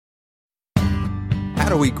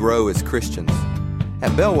do we grow as Christians?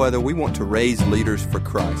 At Bellwether, we want to raise leaders for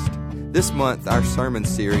Christ. This month, our sermon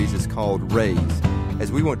series is called Raise,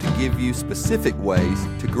 as we want to give you specific ways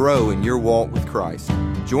to grow in your walk with Christ.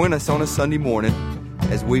 Join us on a Sunday morning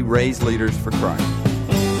as we raise leaders for Christ.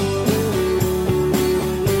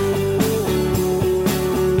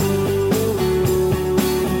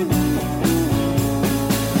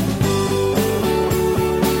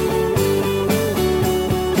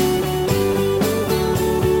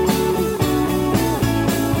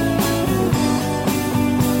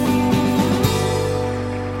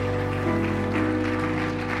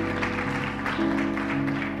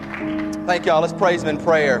 Thank y'all. Let's praise Him in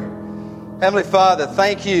prayer. Heavenly Father,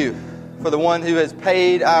 thank you for the one who has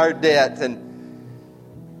paid our debt.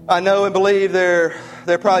 And I know and believe there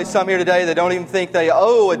are probably some here today that don't even think they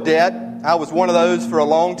owe a debt. I was one of those for a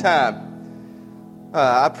long time.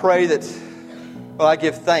 I pray that, I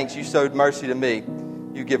give thanks. You showed mercy to me.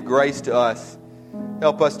 You give grace to us.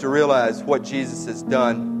 Help us to realize what Jesus has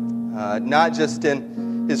done, not just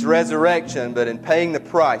in His resurrection, but in paying the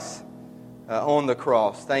price on the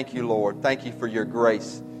cross. Thank you, Lord. Thank you for your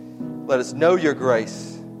grace. Let us know your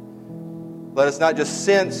grace. Let us not just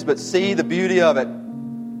sense, but see the beauty of it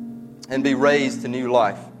and be raised to new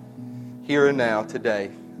life here and now,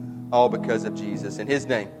 today, all because of Jesus. In His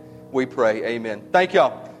name we pray. Amen. Thank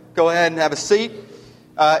y'all. Go ahead and have a seat.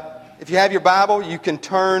 If you have your Bible, you can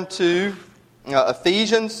turn to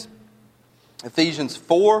Ephesians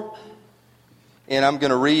 4, and I'm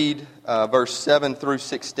going to read verse 7 through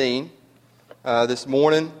 16. This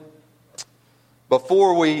morning.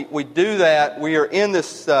 Before we do that, we are in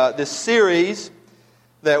this series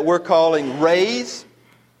that we're calling Raise.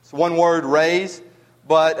 It's one word, Raise,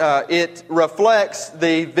 but it reflects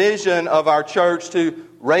the vision of our church to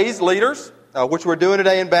raise leaders, which we're doing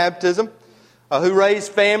today in baptism, who raise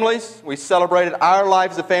families. We celebrated our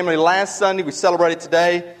life as a family last Sunday. We celebrate it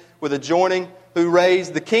today with adjoining, who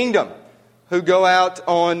raise the kingdom, who go out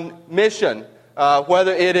on mission.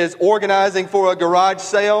 Whether it is organizing for a garage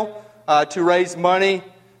sale to raise money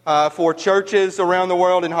for churches around the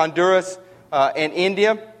world in Honduras and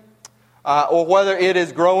India, or whether it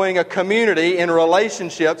is growing a community in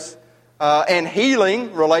relationships and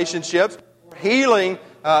healing relationships, healing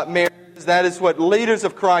marriages. That is what leaders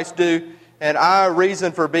of Christ do, and our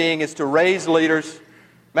reason for being is to raise leaders.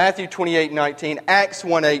 Matthew 28:19, Acts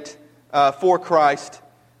 1:8, for Christ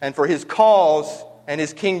and for His cause and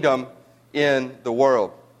His kingdom in the world.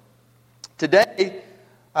 Today,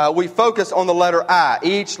 we focus on the letter I.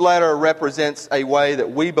 Each letter represents a way that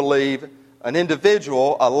we believe an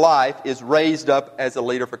individual, a life, is raised up as a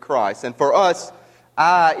leader for Christ. And for us,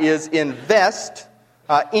 I is invest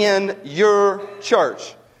in your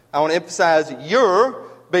church. I want to emphasize your,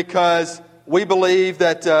 because we believe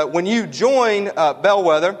that when you join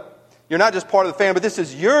Bellwether, you're not just part of the family, but this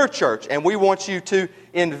is your church, and we want you to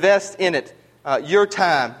invest in it. Your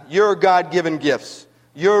time, your God-given gifts,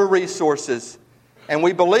 your resources. And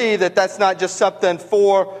we believe that that's not just something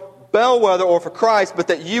for Bellwether or for Christ, but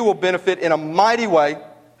that you will benefit in a mighty way,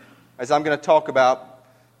 as I'm going to talk about,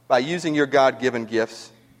 by using your God-given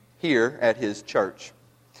gifts here at His church.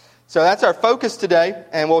 So that's our focus today,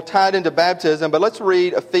 and we'll tie it into baptism. But let's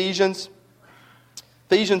read Ephesians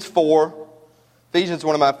 4. Ephesians is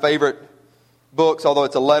one of my favorite books, although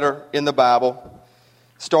it's a letter in the Bible.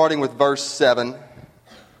 Starting with verse 7.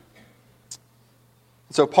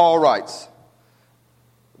 So Paul writes,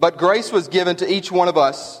 "But grace was given to each one of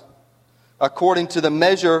us according to the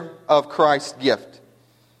measure of Christ's gift.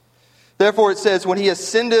 Therefore it says, when He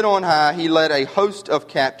ascended on high, He led a host of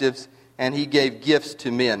captives, and He gave gifts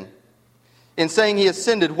to men. In saying He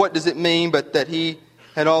ascended, what does it mean but that He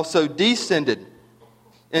had also descended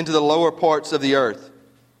into the lower parts of the earth?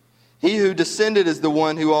 He who descended is the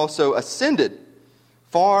one who also ascended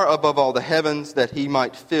far above all the heavens, that He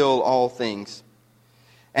might fill all things.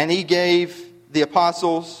 And He gave the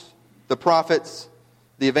apostles, the prophets,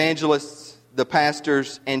 the evangelists, the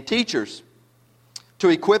pastors, and teachers to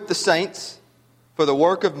equip the saints for the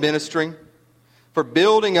work of ministering, for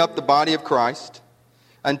building up the body of Christ,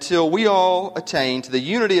 until we all attain to the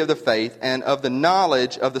unity of the faith and of the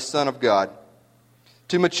knowledge of the Son of God,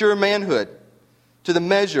 to mature manhood, to the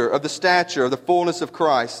measure of the stature of the fullness of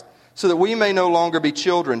Christ, so that we may no longer be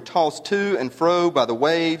children, tossed to and fro by the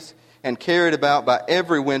waves, and carried about by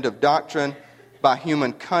every wind of doctrine, by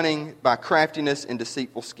human cunning, by craftiness and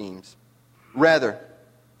deceitful schemes. Rather,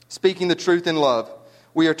 speaking the truth in love,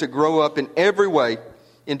 we are to grow up in every way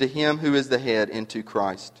into Him who is the head, into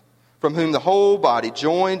Christ, from whom the whole body,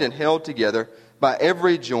 joined and held together by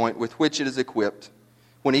every joint with which it is equipped,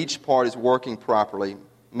 when each part is working properly,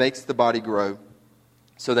 makes the body grow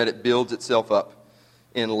so that it builds itself up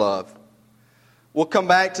in love. We'll come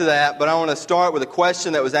back to that, but I want to start with a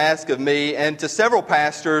question that was asked of me and to several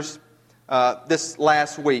pastors this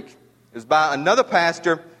last week. It was by another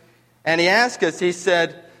pastor, and he asked us, he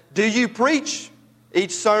said, do you preach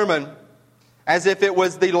each sermon as if it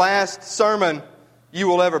was the last sermon you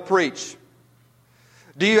will ever preach?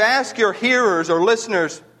 Do you ask your hearers or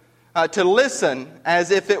listeners to listen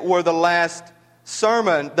as if it were the last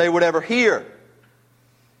sermon they would ever hear?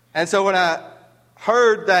 And so when I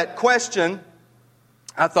heard that question,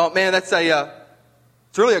 I thought, man, it's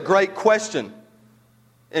really a great question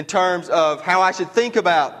in terms of how I should think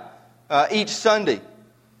about each Sunday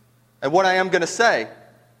and what I am going to say.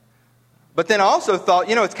 But then I also thought,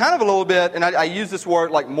 it's kind of a little bit, and I use this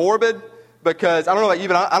word like morbid, because I don't know about you,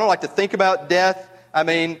 but I don't like to think about death. I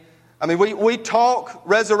mean, we talk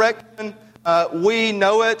resurrection, we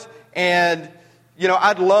know it, and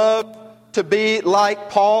I'd love to be like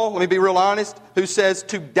Paul. Let me be real honest, who says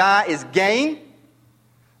to die is gain.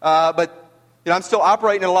 But I'm still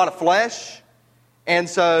operating in a lot of flesh, and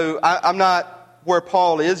so I'm not where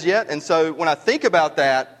Paul is yet. And so when I think about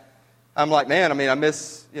that, I'm like, man, I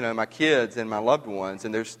miss my kids and my loved ones,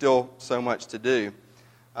 and there's still so much to do.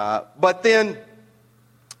 But then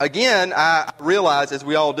again, I realize, as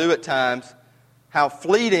we all do at times, how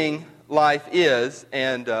fleeting life is,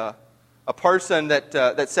 and a person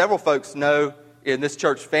that several folks know in this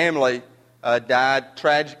church family died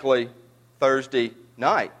tragically Thursday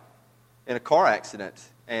night in a car accident,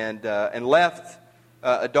 and left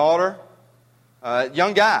a daughter,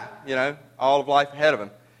 young guy, all of life ahead of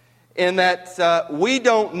him. In that we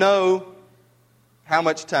don't know how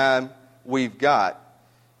much time we've got.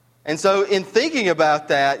 And so in thinking about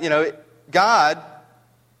that, God,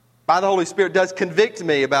 by the Holy Spirit, does convict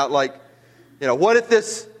me about, what if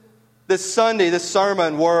this Sunday, this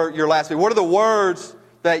sermon, were your last week? What are the words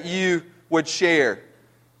that you would share?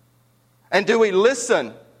 And do we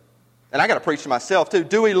listen? And I got to preach to myself too.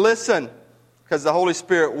 Do we listen? Because the Holy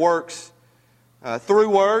Spirit works through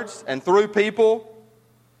words and through people,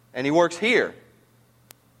 and He works here.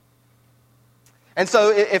 And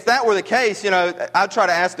so if that were the case, I'd try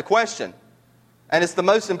to ask the question. And it's the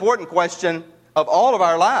most important question of all of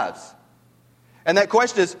our lives. And that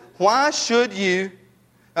question is, why should you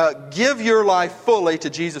give your life fully to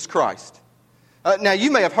Jesus Christ? Now,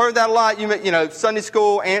 you may have heard that a lot. You may, Sunday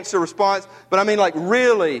school, answer, response. But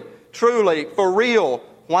really, truly, for real,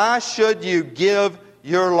 why should you give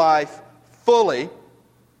your life fully,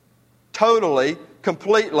 totally,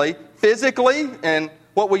 completely, physically, and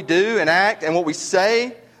what we do and act and what we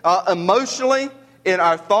say, emotionally, in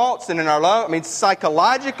our thoughts and in our love,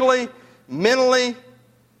 psychologically, mentally,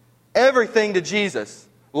 everything to Jesus.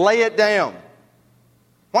 Lay it down.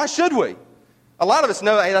 Why should we? A lot of us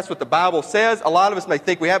know, hey, that's what the Bible says. A lot of us may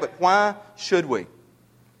think we have, but why should we?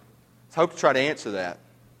 Let's hope to try to answer that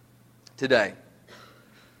today.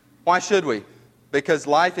 Why should we? Because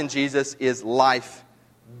life in Jesus is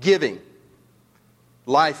life-giving.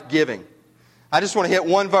 Life-giving. I just want to hit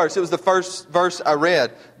one verse. It was the first verse I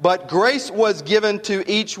read. But grace was given to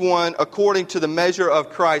each one according to the measure of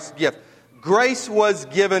Christ's gift. Grace was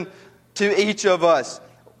given to each of us.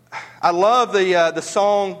 I love the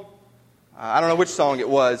song. I don't know which song it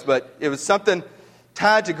was, but it was something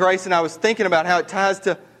tied to grace, and I was thinking about how it ties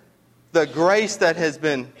to the grace that has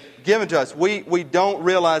been given to us. We don't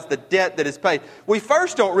realize the debt that is paid. We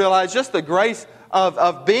first don't realize just the grace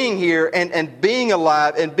of being here and being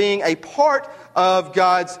alive and being a part of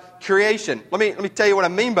God's creation. Let me tell you what I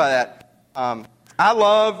mean by that. I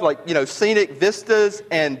love scenic vistas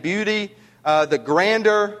and beauty, the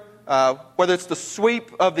grandeur, whether it's the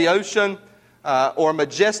sweep of the ocean or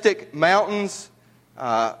majestic mountains.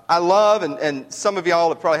 I love, and some of y'all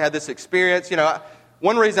have probably had this experience.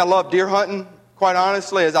 One reason I love deer hunting, quite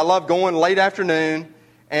honestly, is I love going late afternoon,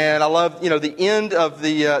 and I love the end of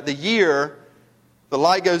the year. The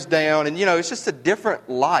light goes down, and it's just a different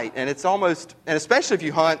light, and it's almost, and especially if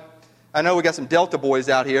you hunt. I know we got some Delta boys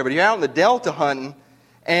out here, but you're out in the Delta hunting,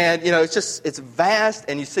 and it's vast,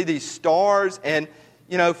 and you see these stars, and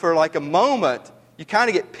for like a moment you kind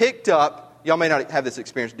of get picked up. Y'all may not have this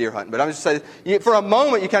experience deer hunting, but I'm just saying, for a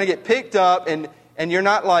moment you kind of get picked up, and you're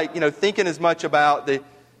not thinking as much about the,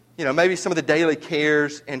 maybe some of the daily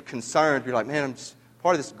cares and concerns. You're like, man, I'm just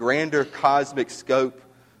part of this grander cosmic scope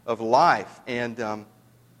of life. And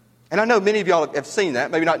I know many of y'all have seen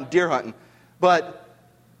that, maybe not in deer hunting, but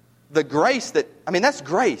the grace that's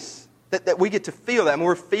grace, that we get to feel that, and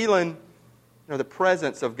we're feeling the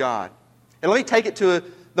presence of God. And let me take it to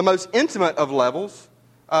the most intimate of levels,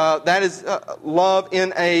 that is love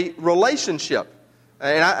in a relationship.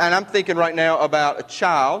 And I'm thinking right now about a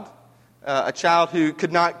child who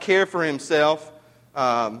could not care for himself,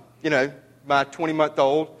 my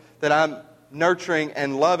 20-month-old, that I'm nurturing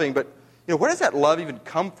and loving. But, where does that love even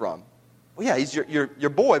come from? Well, yeah, he's your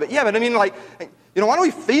boy. But I mean, why do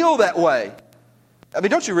we feel that way? I mean,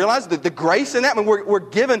 don't you realize the grace in that? I mean, we're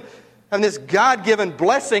given this God-given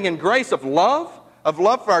blessing and grace of love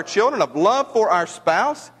for our children, of love for our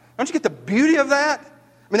spouse. Don't you get the beauty of that?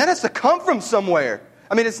 I mean, that has to come from somewhere.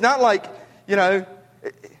 I mean, it's not like,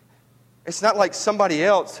 it's not like somebody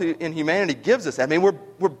else who in humanity gives us that. I mean,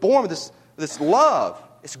 we're born with this love.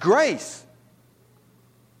 It's grace.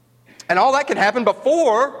 And all that can happen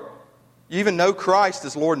before you even know Christ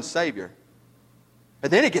as Lord and Savior.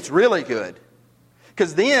 But then it gets really good.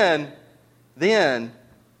 Because then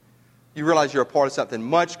you realize you're a part of something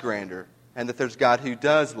much grander, and that there's God who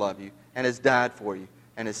does love you and has died for you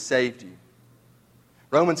and has saved you.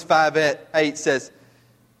 Romans 5:8 says,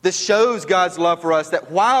 this shows God's love for us, that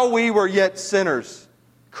while we were yet sinners,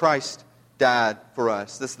 Christ died for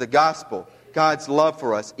us. This is the gospel, God's love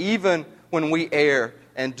for us. Even when we err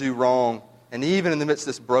and do wrong, and even in the midst of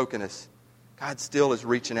this brokenness, God still is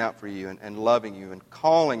reaching out for you and loving you and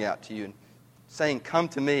calling out to you and saying, come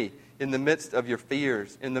to me in the midst of your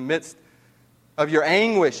fears, in the midst of your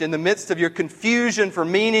anguish, in the midst of your confusion for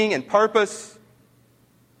meaning and purpose.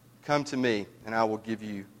 Come to me and I will give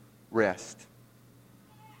you rest.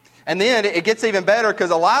 And then it gets even better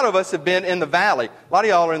because a lot of us have been in the valley. A lot of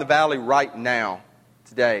y'all are in the valley right now,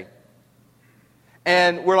 today.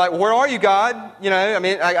 And we're like, where are you, God?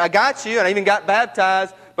 I got you and I even got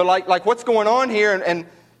baptized. But like what's going on here? And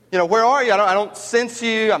where are you? I don't sense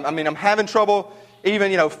you. I'm having trouble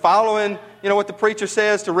even, following, what the preacher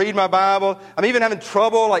says to read my Bible. I'm even having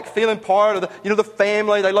trouble feeling part of the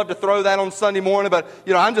family. They love to throw that on Sunday morning. But,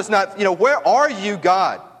 I'm just not, where are you,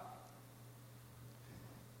 God?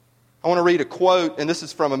 I want to read a quote, and this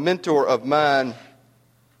is from a mentor of mine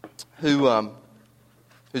who's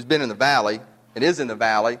been in the valley, and is in the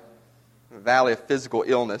valley of physical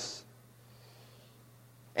illness.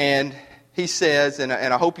 And he says, and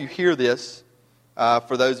I hope you hear this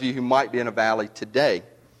for those of you who might be in a valley today.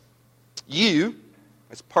 You,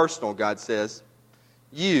 it's personal, God says,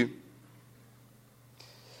 you're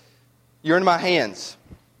in my hands.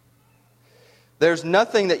 There's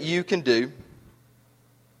nothing that you can do.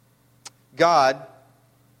 God,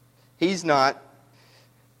 He's not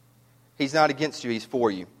against you, He's for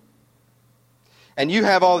you. And you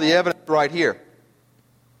have all the evidence right here.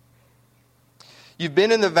 You've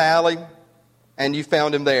been in the valley and you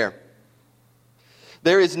found Him there.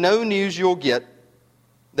 There is no news you'll get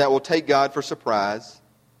that will take God for surprise,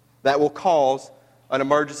 that will cause an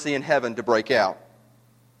emergency in heaven to break out.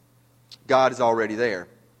 God is already there.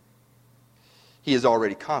 He is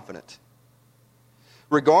already confident.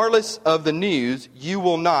 Regardless of the news, you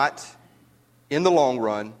will not, in the long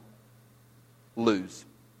run, lose.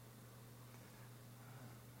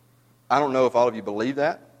 I don't know if all of you believe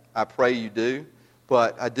that. I pray you do.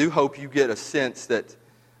 But I do hope you get a sense that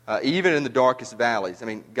even in the darkest valleys,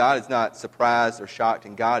 God is not surprised or shocked,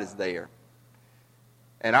 and God is there.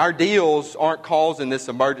 And our deals aren't causing this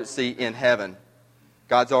emergency in heaven.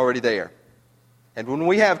 God's already there. And when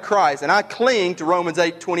we have Christ, and I cling to Romans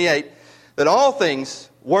 8:28, that all things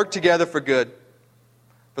work together for good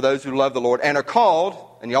for those who love the Lord and are called,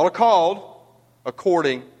 and y'all are called,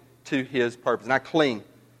 according to His purpose. And I cling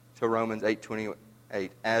to Romans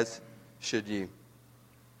 8:28, as should you.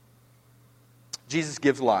 Jesus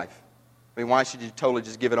gives life. Why should you totally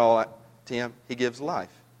just give it all to Him? He gives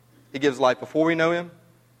life. He gives life before we know Him.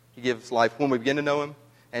 He gives life when we begin to know Him.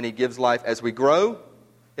 And He gives life as we grow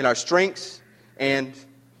in our strengths and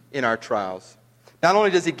in our trials. Not only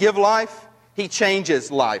does He give life, He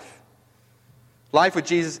changes life. Life with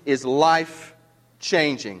Jesus is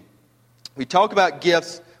life-changing. We talk about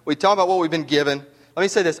gifts. We talk about what we've been given. Let me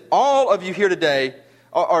say this. All of you here today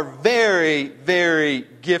are very, very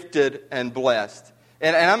gifted and blessed.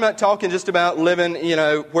 And I'm not talking just about living,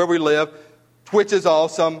 where we live, which is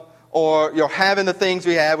awesome, or having the things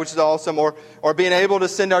we have, which is awesome, or being able to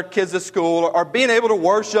send our kids to school, or being able to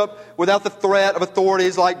worship without the threat of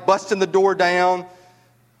authorities like busting the door down,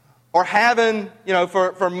 or having,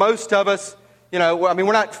 for most of us,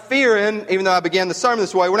 we're not fearing, even though I began the sermon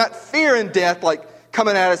this way, we're not fearing death like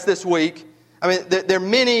coming at us this week. There are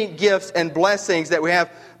many gifts and blessings that we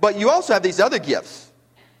have, but you also have these other gifts.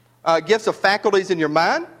 Gifts of faculties in your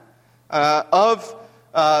mind, of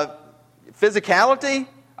physicality.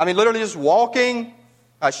 Literally just walking,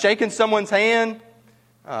 shaking someone's hand.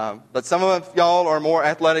 But some of y'all are more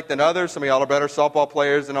athletic than others. Some of y'all are better softball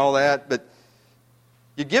players and all that. But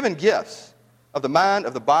you're given gifts. of the mind,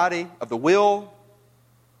 of the body, of the will,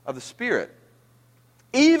 of the Spirit.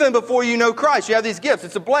 Even before you know Christ, you have these gifts.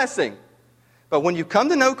 It's a blessing. But when you come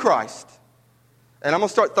to know Christ, and I'm going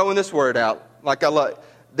to start throwing this word out like I love,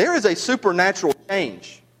 there is a supernatural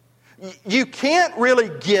change. You can't really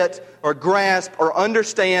get or grasp or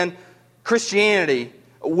understand Christianity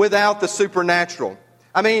without the supernatural.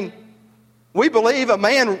 I mean, we believe a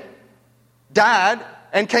man died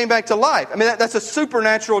and came back to life. I mean, that's a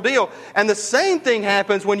supernatural deal. And the same thing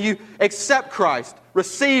happens when you accept Christ,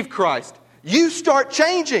 receive Christ. You start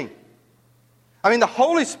changing. I mean, the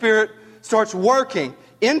Holy Spirit starts working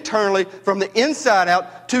internally from the inside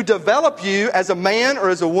out to develop you as a man or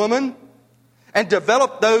as a woman and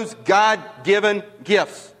develop those God-given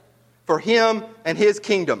gifts for Him and His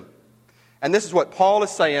kingdom. And this is what Paul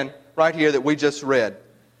is saying right here that we just read.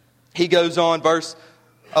 He goes on, verse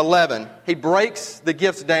 11. He breaks the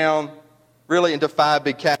gifts down really into 5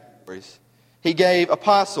 big categories. He gave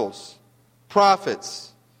apostles,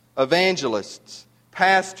 prophets, evangelists,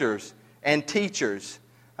 pastors, and teachers.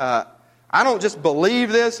 I don't just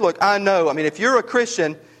believe this. Look, I know. I mean, if you're a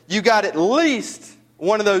Christian, you got at least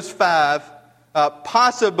one of those 5,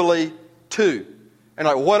 possibly 2. And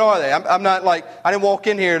like, what are they? I'm not like, I didn't walk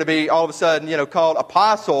in here to be all of a sudden, called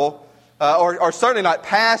apostle, or certainly not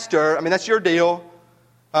pastor. I mean, that's your deal.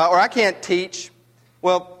 Or I can't teach.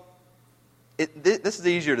 Well, this is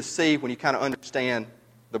easier to see when you kind of understand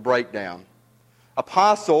the breakdown.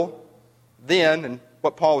 Apostle, then, and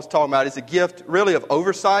what Paul was talking about, is a gift really of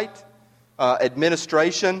oversight,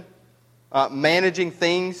 administration, managing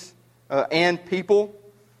things and people.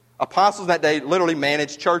 Apostles that day literally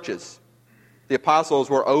managed churches. The apostles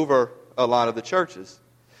were over a lot of the churches.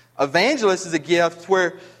 Evangelist is a gift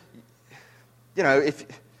where,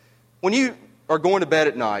 when you are going to bed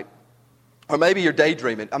at night, or maybe you're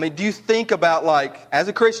daydreaming, I mean, do you think about, as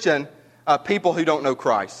a Christian, people who don't know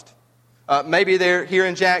Christ? Maybe they're here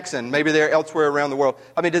in Jackson. Maybe they're elsewhere around the world.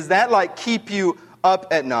 I mean, does that, keep you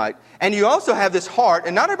up at night? And you also have this heart,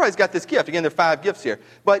 and not everybody's got this gift. Again, there are 5 gifts here.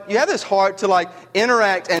 But you have this heart to,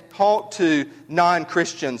 interact and talk to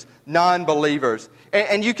non-Christians, non-believers.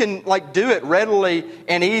 And you can, do it readily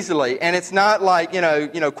and easily. And it's not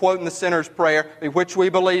quoting the sinner's prayer, which we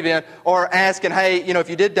believe in, or asking, hey, if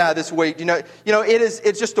you did die this week,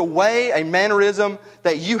 it's just a way, a mannerism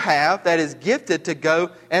that you have that is gifted to go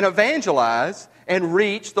and evangelize and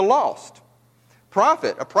reach the lost.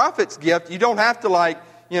 A prophet's gift, you don't have to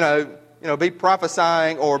be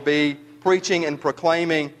prophesying or be preaching and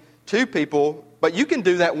proclaiming to people, but you can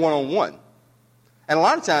do that one-on-one. And a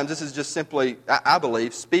lot of times this is just simply, I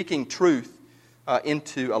believe, speaking truth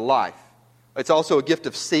into a life. It's also a gift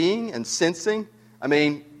of seeing and sensing. I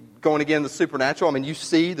mean, going again to the supernatural, I mean, you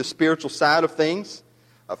see the spiritual side of things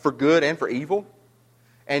for good and for evil.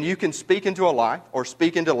 And you can speak into a life, or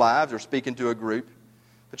speak into lives, or speak into a group,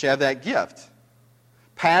 but you have that gift.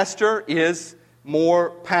 Pastor is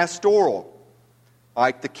more pastoral,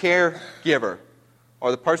 like the caregiver,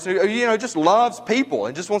 or the person who, just loves people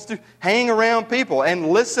and just wants to hang around people and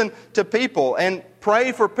listen to people and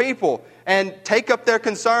pray for people and take up their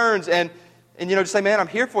concerns and just say, man, I'm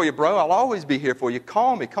here for you, bro. I'll always be here for you.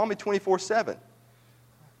 Call me 24/7.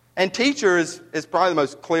 And teacher is probably the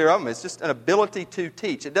most clear of them. It's just an ability to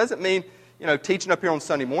teach. It doesn't mean, teaching up here on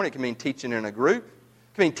Sunday morning. It can mean teaching in a group.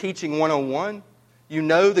 It can mean teaching one-on-one. You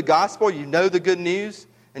know the gospel, you know the good news,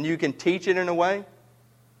 and you can teach it in a way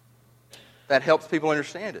that helps people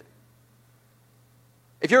understand it.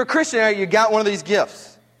 If you're a Christian, you got one of these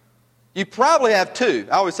gifts. You probably have 2.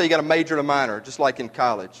 I always say you got a major and a minor, just like in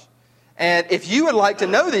college. And if you would like to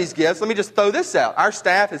know these gifts, let me just throw this out. Our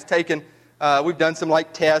staff has taken, we've done some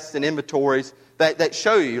tests and inventories that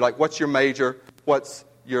show you what's your major, what's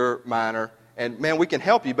your minor. And man, we can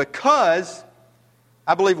help you because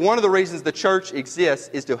I believe one of the reasons the church exists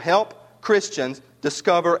is to help Christians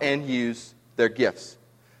discover and use their gifts.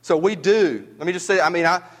 So we do. Let me just say,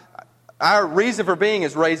 our reason for being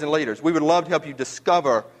is raising leaders. We would love to help you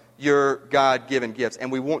discover your God-given gifts,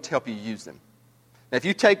 and we want to help you use them. Now, if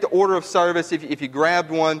you take the order of service, if you grabbed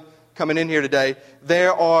one coming in here today,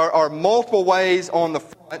 there are multiple ways on the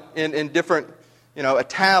front in different,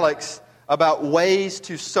 italics about ways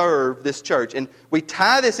to serve this church. And we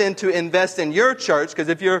tie this into invest in your church, because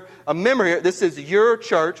if you're a member here, this is your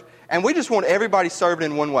church, and we just want everybody served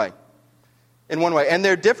in one way. And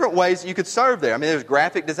there are different ways you could serve there. I mean, there's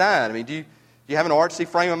graphic design. I mean, do you have an artsy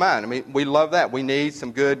frame of mind? I mean, we love that. We need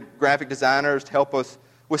some good graphic designers to help us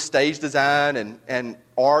with stage design and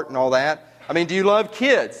art and all that. I mean, do you love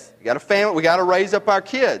kids? You got a family. We got to raise up our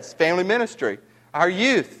kids, family ministry, our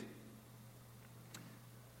youth.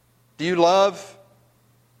 Do you love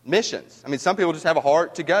missions. I mean, some people just have a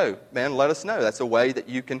heart to go. Man, let us know. That's a way that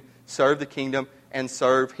you can serve the kingdom and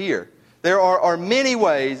serve here. There are many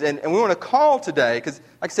ways, and we want to call today, because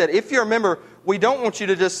like I said, if you're a member, we don't want you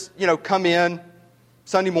to just, come in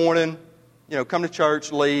Sunday morning, come to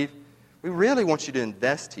church, leave. We really want you to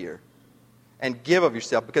invest here and give of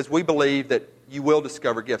yourself, because we believe that you will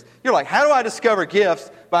discover gifts. You're like, how do I discover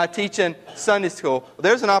gifts? By teaching Sunday school. Well,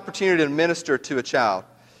 there's an opportunity to minister to a child.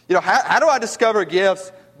 How do I discover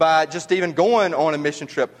gifts? By just even going on a mission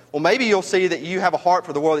trip. Well, maybe you'll see that you have a heart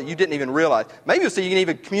for the world that you didn't even realize. Maybe you'll see you can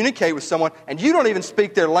even communicate with someone and you don't even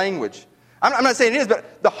speak their language. I'm not saying it is,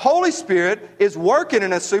 but the Holy Spirit is working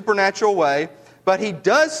in a supernatural way, but He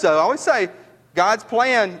does so. I always say God's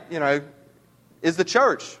plan, is the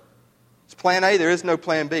church. It's plan A, there is no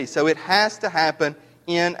plan B. So it has to happen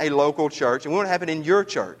in a local church, and we want it to happen in your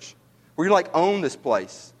church, where you own this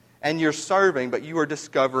place, and you're serving, but you are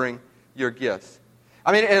discovering your gifts.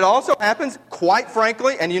 I mean, it also happens, quite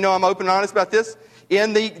frankly, and I'm open and honest about this,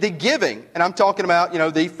 in the giving. And I'm talking about,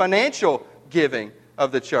 the financial giving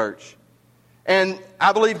of the church. And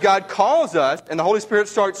I believe God calls us, and the Holy Spirit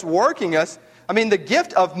starts working us. I mean, the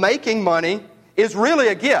gift of making money is really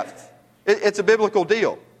a gift. It's a biblical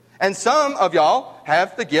deal. And some of y'all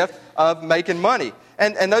have the gift of making money.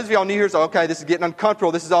 And those of y'all new here say, okay, this is getting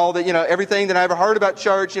uncomfortable. This is all that, everything that I ever heard about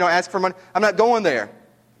church, ask for money. I'm not going there.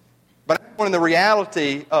 But I'm going, the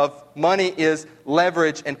reality of money is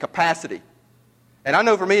leverage and capacity. And I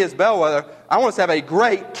know for me as Bellwether, I want us to have a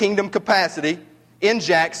great kingdom capacity in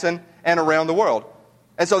Jackson and around the world.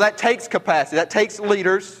 And so that takes capacity. That takes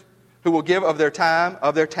leaders who will give of their time,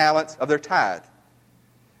 of their talents, of their tithe.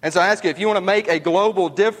 And so I ask you, if you want to make a global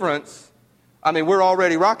difference, I mean, we're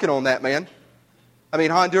already rocking on that, man. I mean,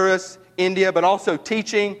 Honduras, India, but also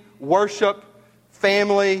teaching, worship,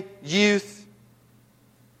 family, youth.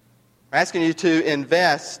 I'm asking you to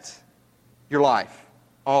invest your life,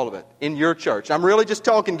 all of it, in your church. I'm really just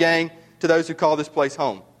talking, gang, to those who call this place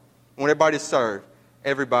home. I want everybody to serve,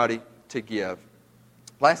 everybody to give.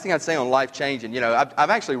 Last thing I'd say on life-changing, I've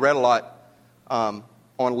actually read a lot on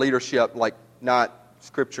leadership, not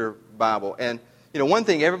Scripture, Bible. And, one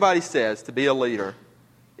thing everybody says to be a leader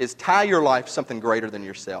is tie your life to something greater than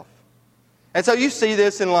yourself. And so you see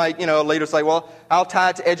this in a leader's like, well, I'll tie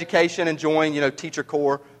it to education and join, teacher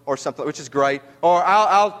corps or something, which is great. Or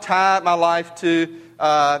I'll tie my life to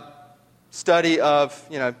study of,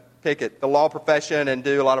 pick it, the law profession and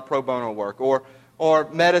do a lot of pro bono work. Or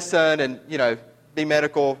medicine and, be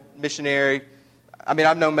medical missionary. I mean,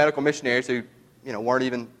 I've known medical missionaries who, weren't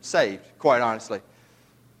even saved, quite honestly.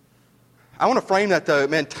 I want to frame that, though,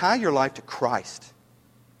 man, tie your life to Christ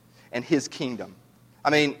and His kingdom. I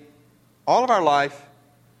mean, all of our life,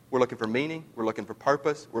 we're looking for meaning, we're looking for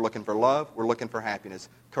purpose, we're looking for love, we're looking for happiness.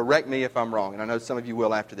 Correct me if I'm wrong, and I know some of you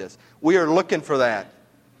will after this. We are looking for that.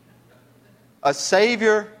 A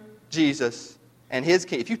Savior, Jesus, and His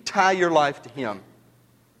kingdom. If you tie your life to Him,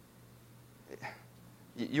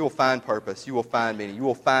 you will find purpose, you will find meaning, you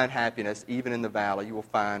will find happiness, even in the valley, you will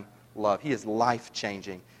find love. He is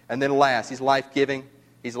life-changing. And then last, He's life-giving,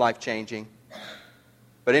 He's life-changing.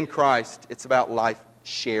 But in Christ, it's about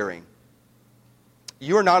life-sharing.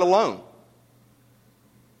 You are not alone.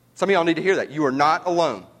 Some of y'all need to hear that. You are not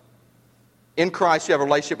alone. In Christ, you have a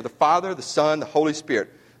relationship with the Father, the Son, the Holy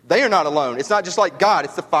Spirit. They are not alone. It's not just like God.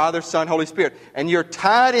 It's the Father, Son, Holy Spirit. And you're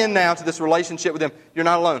tied in now to this relationship with them. You're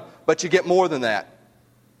not alone. But you get more than that.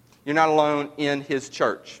 You're not alone in His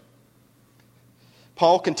church.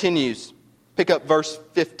 Paul continues. Pick up verse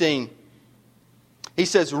 15. He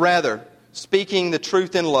says, rather, speaking the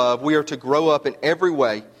truth in love, we are to grow up in every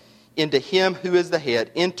way into Him who is the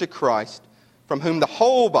head, into Christ, from whom the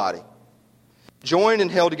whole body, joined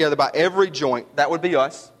and held together by every joint, that would be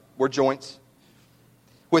us, we're joints,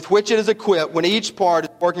 with which it is equipped, when each part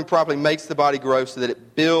is working properly, makes the body grow so that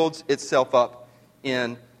it builds itself up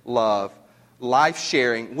in love. Life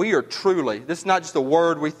sharing. We are truly, this is not just a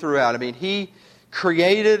word we threw out. I mean, He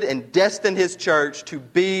created and destined His church to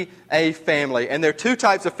be a family. And there are two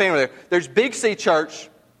types of family there. There's Big C Church,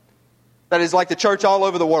 that is like the church all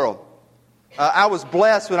over the world. I was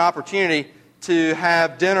blessed with an opportunity to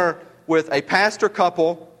have dinner with a pastor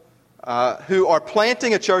couple who are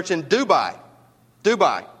planting a church in Dubai.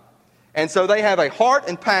 And so they have a heart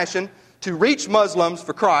and passion to reach Muslims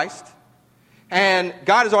for Christ. And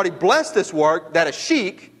God has already blessed this work that a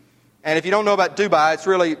sheikh, and if you don't know about Dubai, it's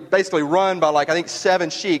really basically run by 7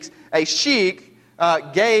 sheikhs. A sheikh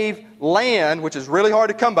gave land, which is really hard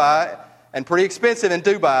to come by and pretty expensive in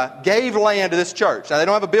Dubai, gave land to this church. Now, they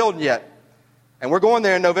don't have a building yet. And we're going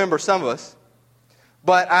there in November, some of us.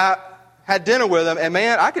 But I had dinner with them, and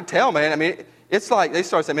man, I could tell, man. I mean, it's like they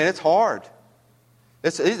start saying, man, it's hard.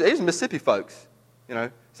 These are Mississippi folks, you know.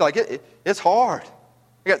 It's like, it's hard.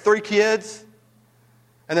 I got 3 kids.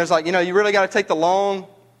 And there's like, you really got to take the long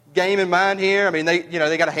game in mind here. I mean,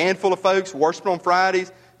 they got a handful of folks worshiping on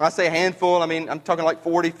Fridays. When I say a handful, I mean, I'm talking like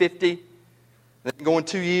 40, 50. They've been going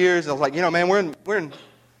 2 years. And I was like, man, we're in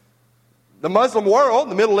the Muslim world,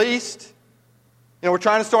 the Middle East. We're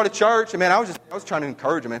trying to start a church. And man, I was trying to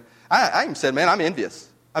encourage them, man. I even said, man, I'm envious.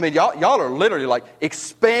 I mean, y'all are literally like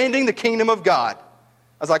expanding the kingdom of God.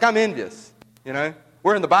 I was like, I'm envious.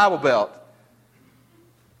 We're in the Bible Belt.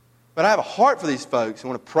 But I have a heart for these folks. I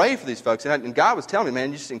want to pray for these folks. And God was telling me,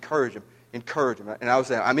 man, you just encourage them. Encourage them. And I was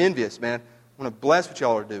saying, I'm envious, man. I want to bless what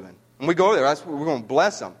y'all are doing. When we go over there, we're going to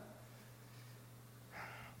bless them.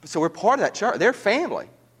 So we're part of that church. They're family.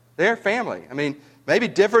 They're family. I mean, maybe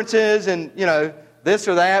differences and, this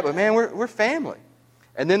or that, but man, we're family.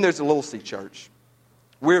 And then there's the Little C Church.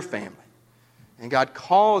 We're family. And God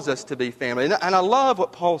calls us to be family. And I love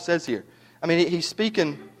what Paul says here. I mean, he's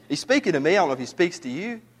speaking to me. I don't know if he speaks to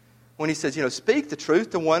you. When he says, speak the truth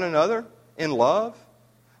to one another in love.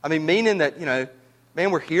 I mean, meaning that, man,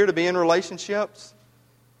 we're here to be in relationships.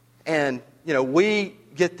 And, we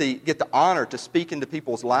get the honor to speak into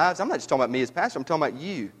people's lives. I'm not just talking about me as pastor. I'm talking about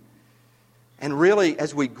you. And really,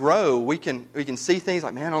 as we grow, we can see things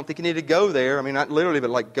like, man, I don't think you need to go there. I mean, not literally, but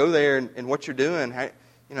like go there and what you're doing.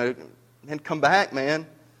 And come back, man.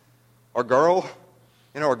 Or girl,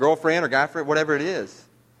 or girlfriend or guy friend, whatever it is.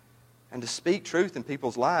 And to speak truth in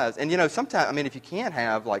people's lives. And, sometimes, I mean, if you can't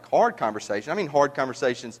have, like, hard conversations, hard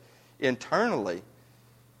conversations internally,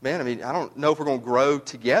 man, I don't know if we're going to grow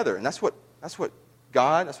together. And that's what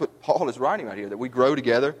Paul is writing about here, that we grow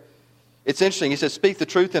together. It's interesting. He says, speak the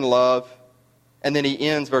truth in love. And then he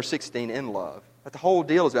ends verse 16 in love. But the whole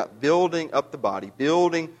deal is about building up the body,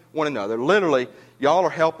 building one another. Literally, y'all are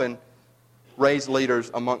helping raise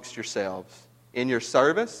leaders amongst yourselves. In your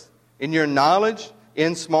service, in your knowledge,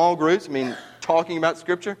 in small groups, talking about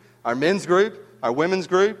Scripture, our men's group, our women's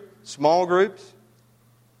group, small groups,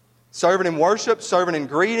 serving in worship, serving in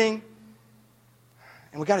greeting.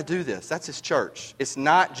 And we got to do this. That's His church. It's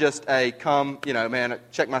not just a come, man,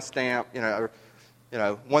 check my stamp, or,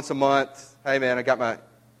 once a month. Hey, man, I got my.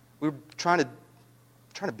 We're trying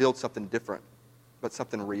to build something different, but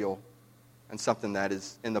something real, and something that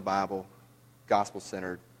is in the Bible,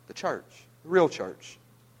 gospel-centered. The church, the real church.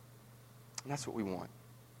 And that's what we want.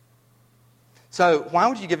 So why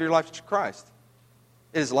would you give your life to Christ?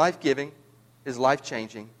 It is life-giving, it is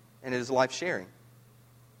life-changing, and it is life-sharing.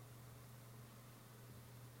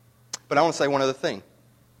 But I want to say one other thing.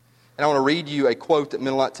 And I want to read you a quote that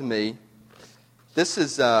meant a lot to me. This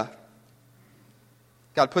is, God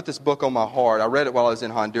put this book on my heart. I read it while I was in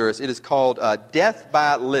Honduras. It is called Death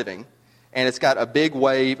by Living. And it's got a big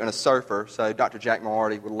wave and a surfer. So Dr. Jack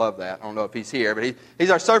Marty would love that. I don't know if he's here, but he's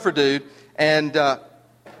our surfer dude. And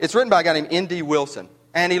it's written by a guy named N.D. Wilson.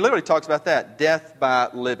 And he literally talks about that, death by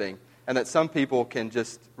living. And that some people can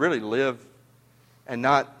just really live and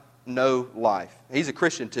not know life. He's a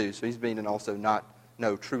Christian too, so he's meaning also not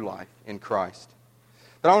know true life in Christ.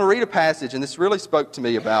 But I want to read a passage, and this really spoke to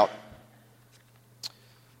me about,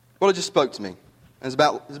 well, it just spoke to me. It's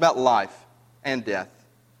about life and death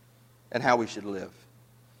and how we should live.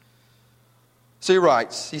 So he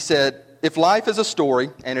writes, he said, if life is a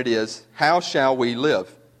story, and it is, how shall we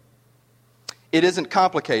live? It isn't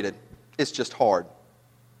complicated, it's just hard.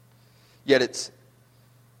 Yet it's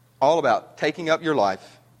all about taking up your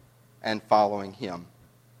life and following Him.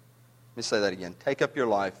 Let me say that again. Take up your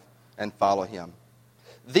life and follow Him.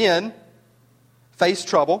 Then, face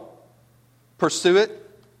trouble, pursue it,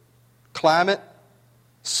 climb it,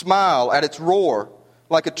 smile at its roar,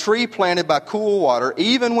 like a tree planted by cool water,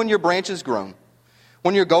 even when your branches groan,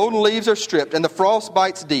 when your golden leaves are stripped and the frost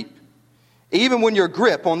bites deep, even when your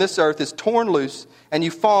grip on this earth is torn loose and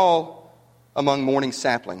you fall among mourning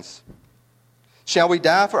saplings. Shall we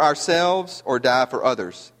die for ourselves or die for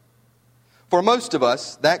others? For most of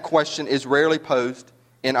us, that question is rarely posed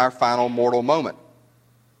in our final mortal moment.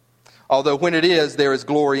 Although when it is, there is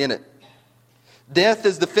glory in it. Death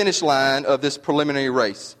is the finish line of this preliminary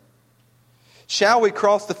race. Shall we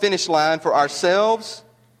cross the finish line for ourselves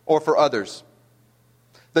or for others?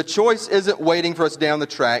 The choice isn't waiting for us down the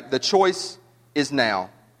track. The choice is now.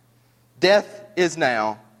 Death is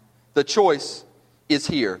now. The choice is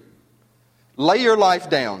here. Lay your life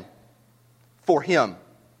down for Him.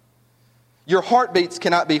 Your heartbeats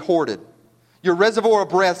cannot be hoarded. Your reservoir of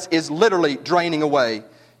breaths is literally draining away.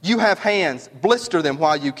 You have hands, blister them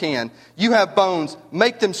while you can. You have bones,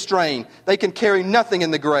 make them strain. They can carry nothing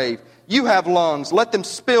in the grave. You have lungs, let them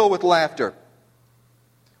spill with laughter.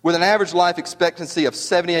 with an average life expectancy of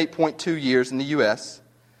 78.2 years in the U.S.,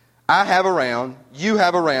 you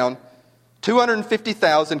have around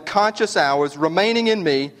 250,000 conscious hours remaining in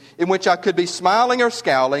me in which I could be smiling or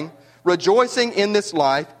scowling, rejoicing in this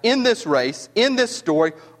life, in this race, in this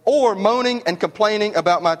story, or moaning and complaining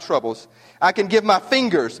about my troubles. I can give my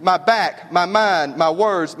fingers, my back, my mind, my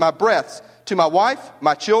words, my breaths to my wife,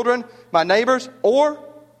 my children, my neighbors, or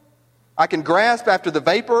I can grasp after the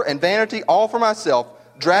vapor and vanity all for myself,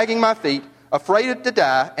 dragging my feet, afraid to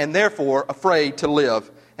die, and therefore afraid to live.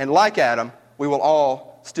 And like Adam, we will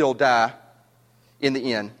all still die in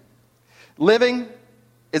the end. Living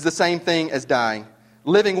is the same thing as dying.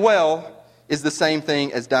 Living well is the same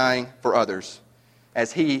thing as dying for others,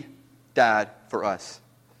 as He died for us.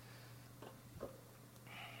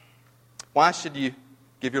 Why should you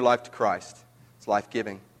give your life to Christ? It's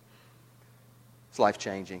life-giving. It's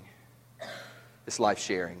life-changing. It's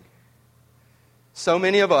life-sharing. So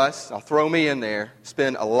many of us, I'll throw me in there,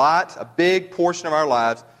 spend a big portion of our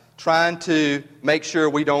lives trying to make sure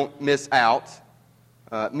we don't miss out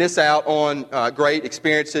on great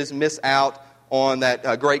experiences, miss out on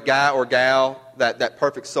that great guy or gal, that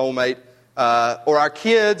perfect soulmate, or our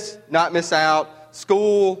kids not miss out,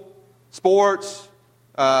 school, sports,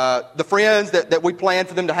 the friends that we plan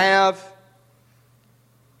for them to have.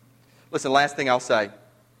 Listen, last thing I'll say.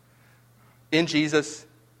 In Jesus,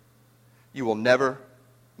 you will never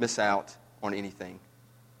miss out on anything.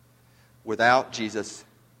 Without Jesus,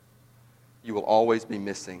 you will always be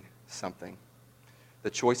missing something. The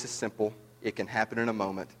choice is simple. It can happen in a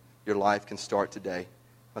moment. Your life can start today.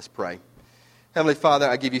 Let's pray. Heavenly Father,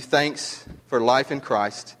 I give you thanks for life in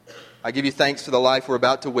Christ. I give you thanks for the life we're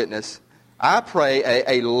about to witness. I pray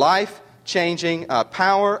a life-changing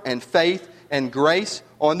power and faith and grace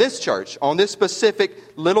on this church, on this specific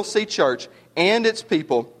Little C church and its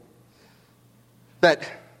people, that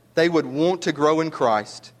they would want to grow in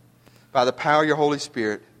Christ by the power of your Holy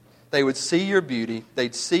Spirit. They would see your beauty.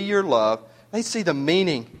 They'd see your love. They'd see the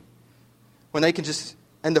meaning when they can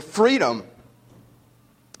and the freedom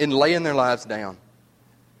in laying their lives down.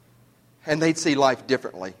 And they'd see life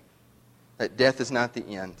differently. That death is not the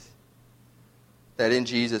end. That in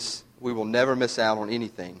Jesus, we will never miss out on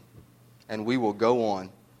anything. And we will go on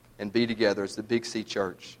and be together as the Big C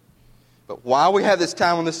Church. But while we have this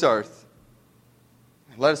time on this earth,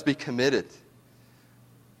 let us be committed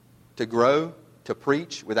to grow, to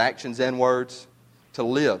preach with actions and words, to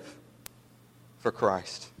live for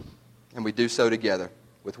Christ. And we do so together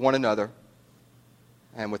with one another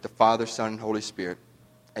and with the Father, Son, and Holy Spirit.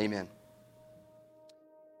 Amen.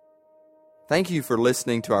 Thank you for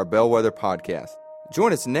listening to our Bellwether podcast.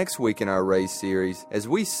 Join us next week in our Raise series as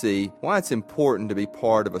we see why it's important to be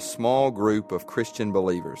part of a small group of Christian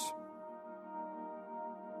believers.